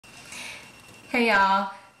Hey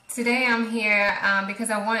y'all, today I'm here because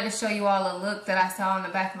I wanted to show you all a look that I saw on the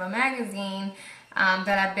back of a magazine that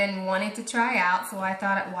I've been wanting to try out, so I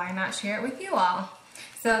thought why not share it with you all.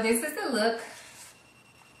 So this is the look,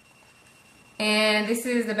 and this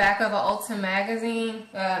is the back of an Ulta magazine,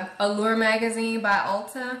 Allure magazine by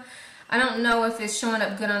Ulta. I don't know if it's showing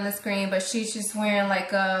up good on the screen, but she's just wearing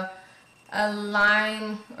like a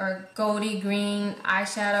lime or goldy green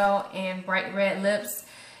eyeshadow and bright red lips.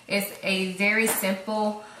 It's a very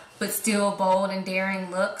simple but still bold and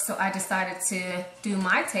daring look, so I decided to do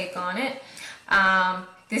my take on it.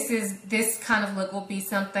 This kind of look will be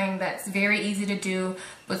something that's very easy to do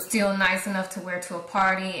but still nice enough to wear to a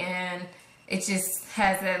party, and it just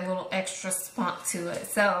has that little extra spunk to it.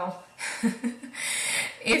 So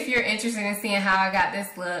if you're interested in seeing how I got this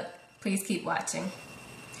look, please keep watching.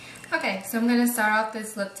 Okay, so I'm going to start off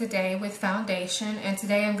this look today with foundation, and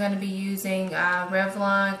today I'm going to be using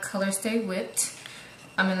Revlon Colorstay Whipped.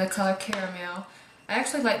 I'm in the color Caramel. I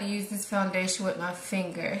actually like to use this foundation with my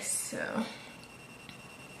fingers, so.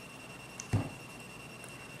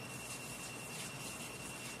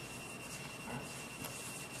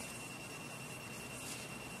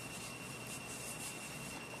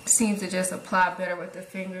 Seems to just apply better with the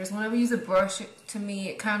fingers. Whenever I use a brush, to me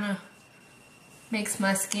it kind of makes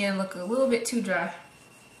my skin look a little bit too dry.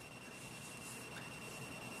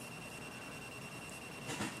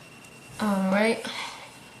 Alright.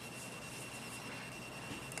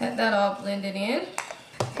 Got that all blended in.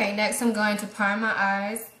 Okay, next I'm going to prime my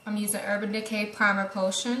eyes. I'm using Urban Decay Primer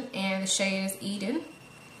Potion, and the shade is Eden.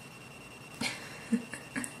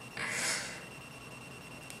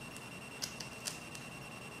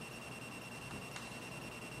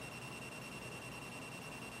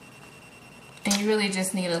 And you really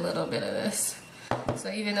just need a little bit of this.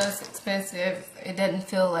 So even though it's expensive, it doesn't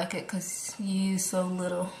feel like it because you use so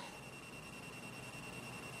little.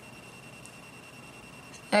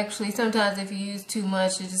 Actually, sometimes if you use too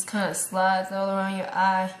much, it just kind of slides all around your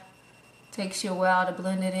eye. Takes you a while to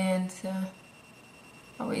blend it in, so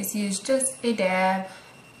always use just a dab.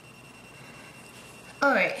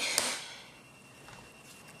 Alright.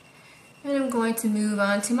 And I'm going to move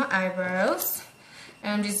on to my eyebrows.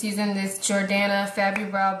 And I'm just using this Jordana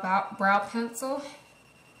FabuBrow brow pencil.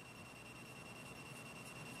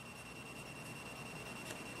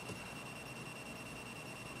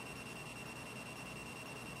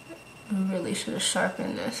 I really should have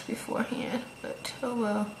sharpened this beforehand, but oh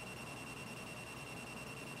well.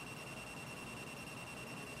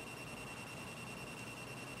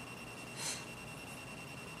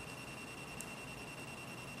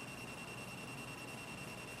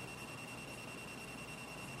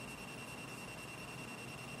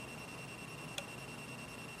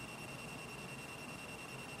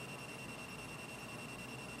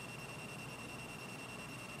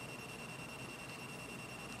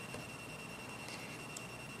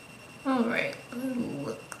 Alright, it'll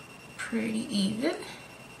look pretty even.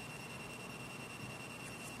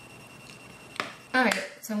 Alright,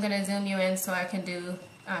 so I'm going to zoom you in so I can do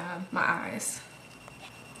my eyes.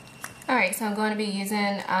 Alright, so I'm going to be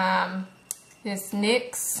using this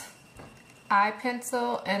NYX eye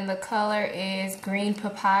pencil, and the color is Green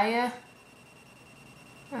Papaya.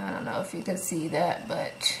 I don't know if you can see that,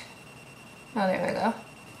 but oh, there we go.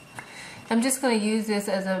 I'm just going to use this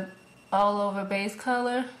as a all over base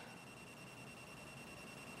color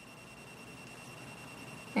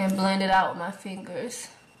and blend it out with my fingers.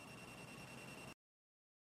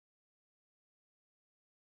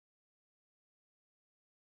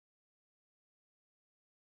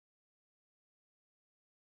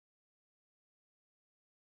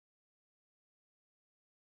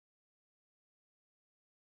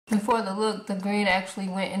 And for the look, the green actually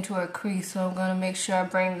went into a crease, so I'm going to make sure I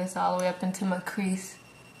bring this all the way up into my crease.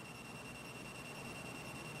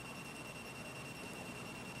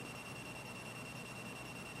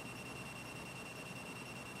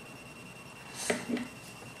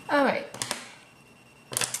 Alright,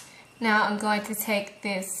 now I'm going to take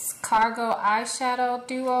this Cargo eyeshadow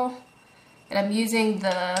duo, and I'm using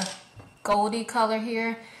the goldy color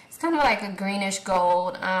here. It's kind of like a greenish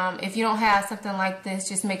gold. If you don't have something like this,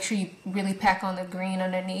 just make sure you really pack on the green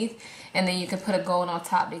underneath, and then you can put a gold on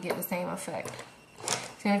top to get the same effect. So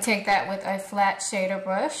I'm going to take that with a flat shader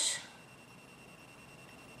brush.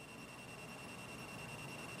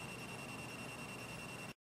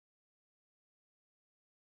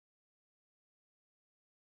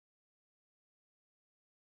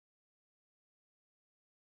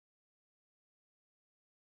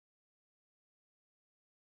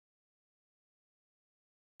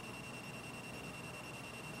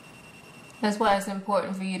 That's why it's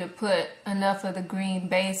important for you to put enough of the green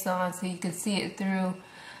base on so you can see it through,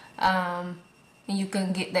 and you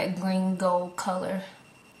can get that green gold color.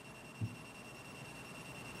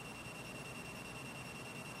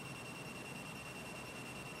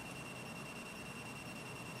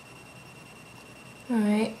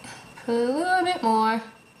 Alright, put a little bit more.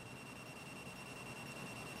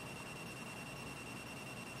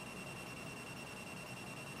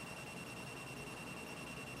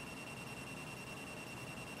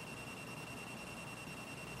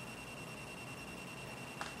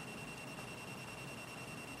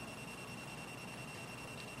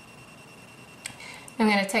 I'm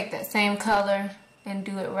going to take that same color and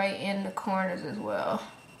do it right in the corners as well.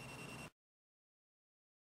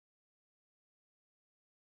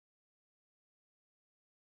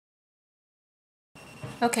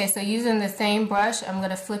 Okay, so using the same brush, I'm going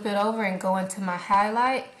to flip it over and go into my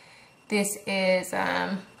highlight. This is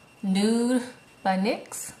Nude by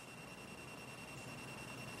NYX.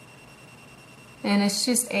 And it's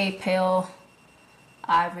just a pale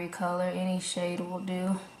ivory color. Any shade will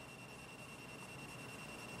do.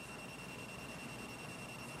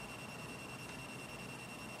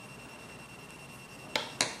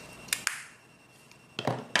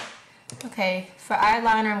 Okay, for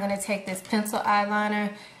eyeliner, I'm going to take this pencil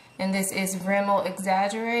eyeliner, and this is Rimmel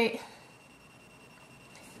Exaggerate.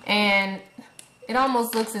 And it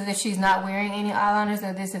almost looks as if she's not wearing any eyeliner,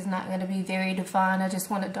 so this is not going to be very defined. I just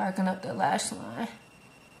want to darken up the lash line.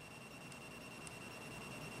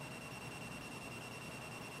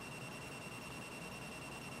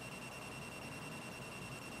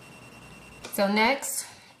 So next,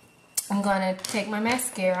 I'm going to take my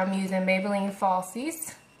mascara. I'm using Maybelline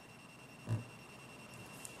Falsies.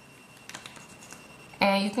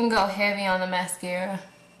 And you can go heavy on the mascara.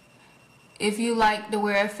 If you like to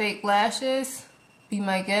wear fake lashes, be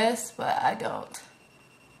my guest, but I don't.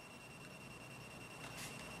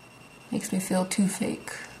 Makes me feel too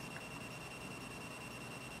fake.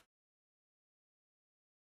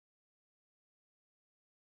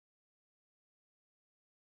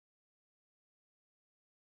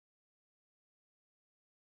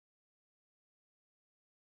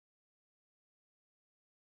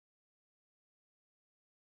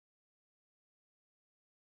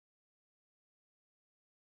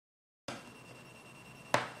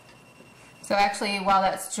 So actually, while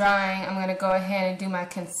that's drying, I'm going to go ahead and do my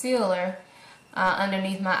concealer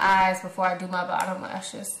underneath my eyes before I do my bottom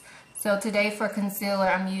lashes. So today for concealer,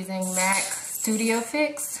 I'm using MAC Studio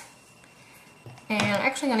Fix. And I'm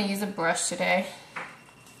actually going to use a brush today.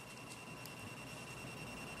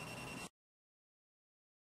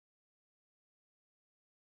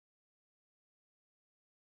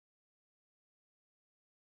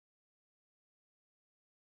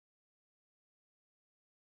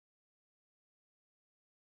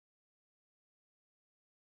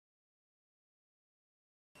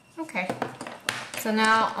 Okay, so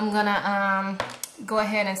now I'm gonna go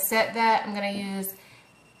ahead and set that. I'm gonna use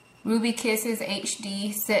Ruby Kisses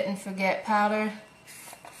HD Set and Forget powder.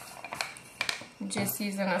 I'm just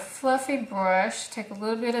using a fluffy brush. Take a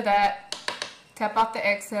little bit of that, tap off the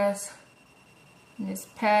excess, and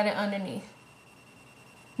just pat it underneath.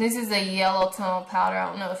 This is a yellow tone powder. I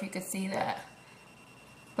don't know if you can see that,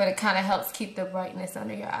 but it kind of helps keep the brightness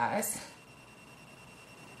under your eyes.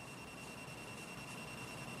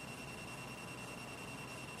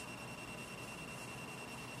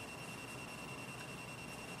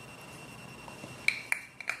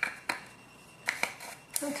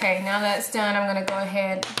 Okay, now that's done, I'm going to go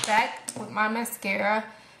ahead back with my mascara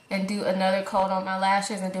and do another coat on my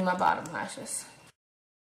lashes and do my bottom lashes.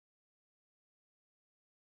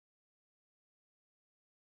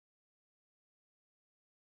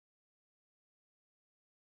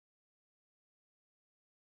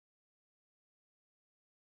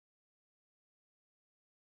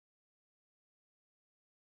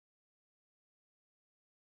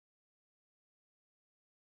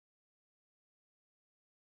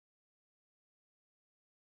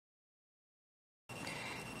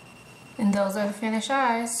 And those are the finished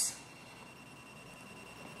eyes.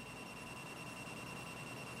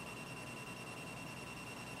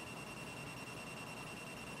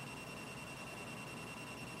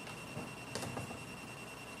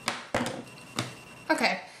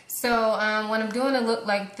 Okay, so when I'm doing a look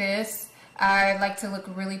like this, I like to look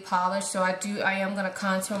really polished, so I am going to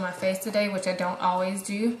contour my face today, which I don't always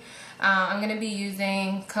do. I'm going to be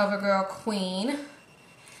using Covergirl Queen,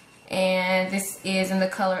 and this is in the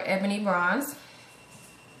color Ebony Bronze.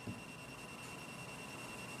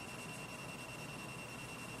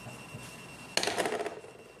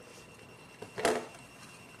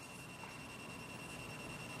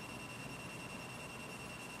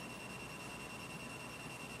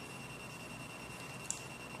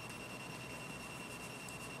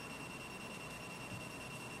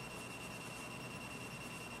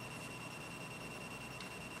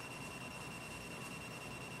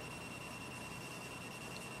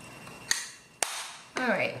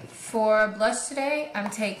 Alright, for blush today, I'm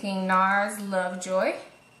taking NARS Lovejoy.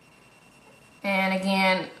 And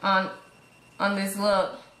again, on this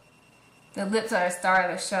look, the lips are the star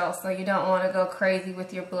of the show, so you don't want to go crazy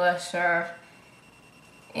with your blush or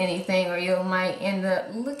anything, or you might end up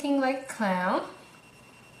looking like a clown.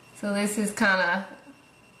 So this is kind of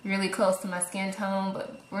really close to my skin tone,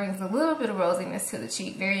 but brings a little bit of rosiness to the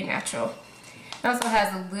cheek, very natural. It also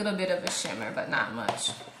has a little bit of a shimmer, but not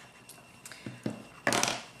much.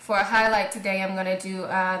 For a highlight today, I'm going to do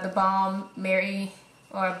the Balm Betty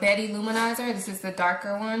Lou-Manizer. This is the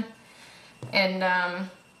darker one. And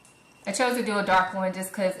I chose to do a dark one just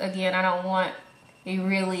because, again, I don't want a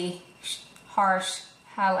really harsh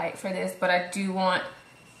highlight for this, but I do want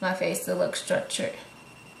my face to look structured.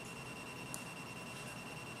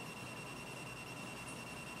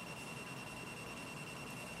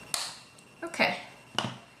 Okay.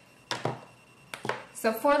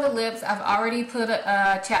 So for the lips, I've already put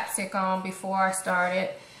a chapstick on before I started.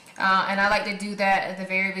 And I like to do that at the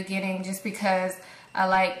very beginning just because I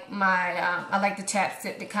like the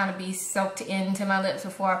chapstick to kind of be soaked into my lips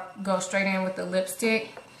before I go straight in with the lipstick.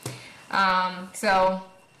 So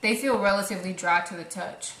they feel relatively dry to the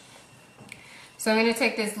touch. So I'm going to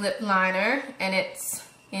take this lip liner, and it's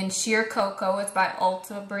in Sheer Cocoa. It's by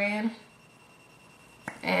Ulta brand.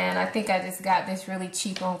 And I think I just got this really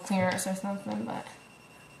cheap on clearance or something, but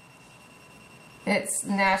it's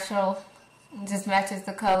natural. It just matches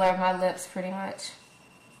the color of my lips pretty much.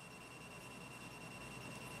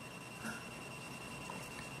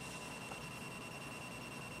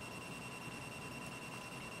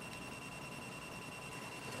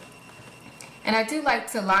 And I do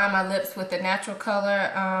like to line my lips with the natural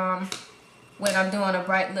color when I'm doing a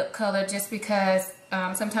bright lip color, just because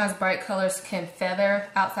sometimes bright colors can feather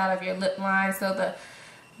outside of your lip line, so the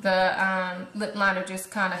lip liner just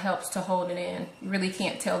kind of helps to hold it in. You really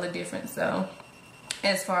can't tell the difference though,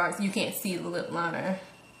 as far as you can't see the lip liner.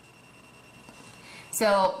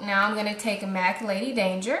 So now I'm going to take a MAC Lady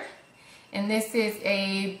Danger, and this is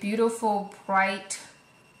a beautiful bright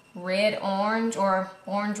red orange, or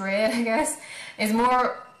orange red, I guess. It's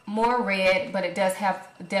more red, but it does have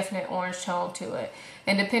a definite orange tone to it.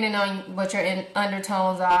 And depending on what your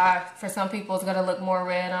undertones are, for some people it's going to look more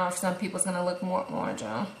red on, for some people it's going to look more orange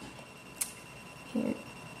on. Here.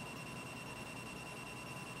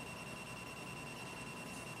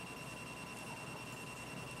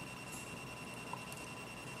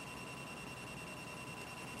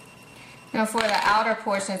 Now for the outer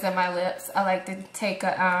portions of my lips, I like to take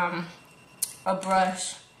a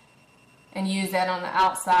brush and use that on the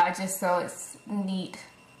outside just so it's neat.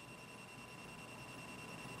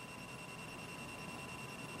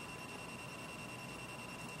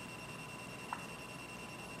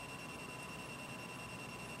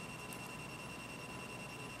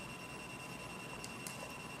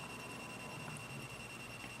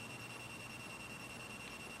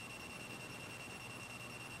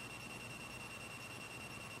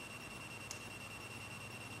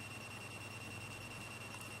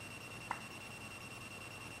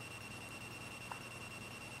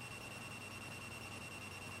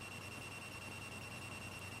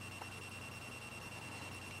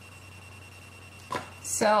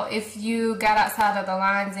 So if you got outside of the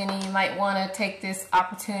lines any, you might want to take this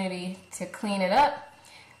opportunity to clean it up.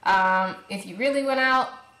 If you really went out,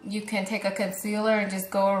 you can take a concealer and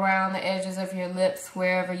just go around the edges of your lips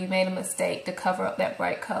wherever you made a mistake to cover up that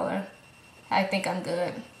bright color. I think I'm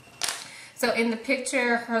good. So in the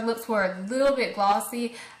picture, her lips were a little bit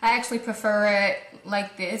glossy. I actually prefer it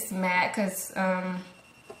like this, matte, because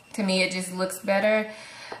to me it just looks better.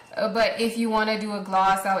 But if you want to do a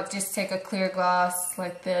gloss, I would just take a clear gloss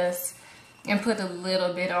like this and put a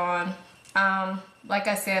little bit on. Like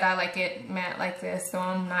I said, I like it matte like this, so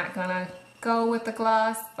I'm not going to go with the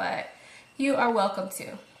gloss, but you are welcome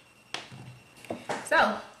to.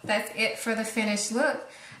 So that's it for the finished look.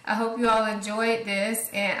 I hope you all enjoyed this,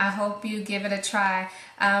 and I hope you give it a try.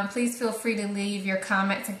 Please feel free to leave your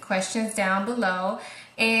comments and questions down below,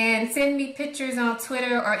 and send me pictures on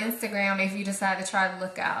Twitter or Instagram if you decide to try the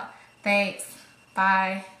look out. Thanks.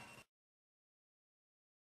 Bye.